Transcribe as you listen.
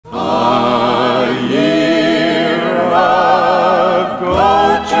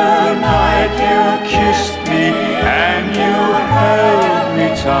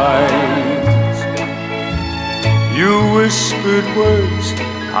sweet words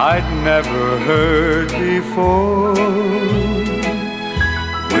I'd never heard before.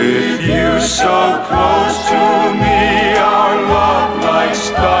 With you so close to me, our love like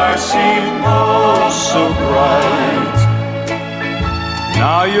stars seem oh so bright.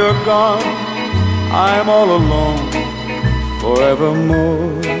 Now you're gone, I'm all alone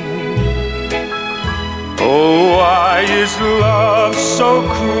forevermore. Oh, why is love so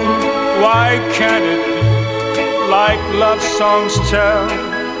cruel? Why can't it be like love songs tell,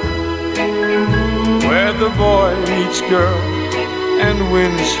 where the boy meets girl and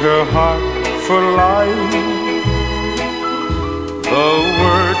wins her heart for life? The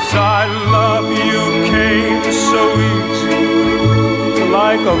words I love you came so easy,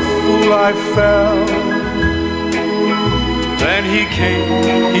 like a fool I fell. Then he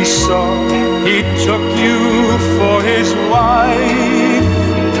came, he saw, he took you for his wife.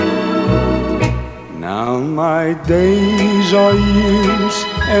 Now my days are years,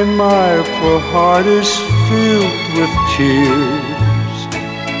 and my poor heart is filled with tears.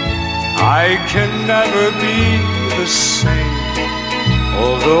 I can never be the same,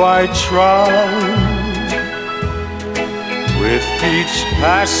 although I try. With each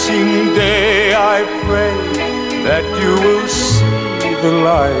passing day I pray that you will see the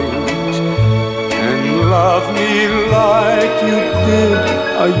light and love me like you did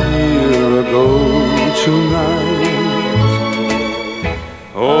a year ago tonight.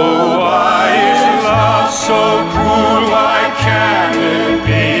 Oh, why is love so cruel? Why can't it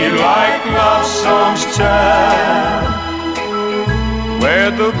be like love songs tell, where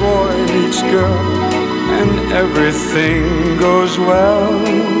the boy meets girl and everything goes well?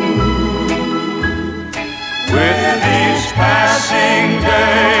 With each passing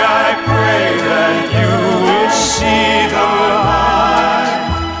day I pray that you will see the light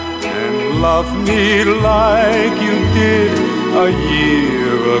and love me like you did a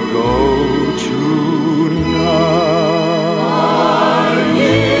year ago too.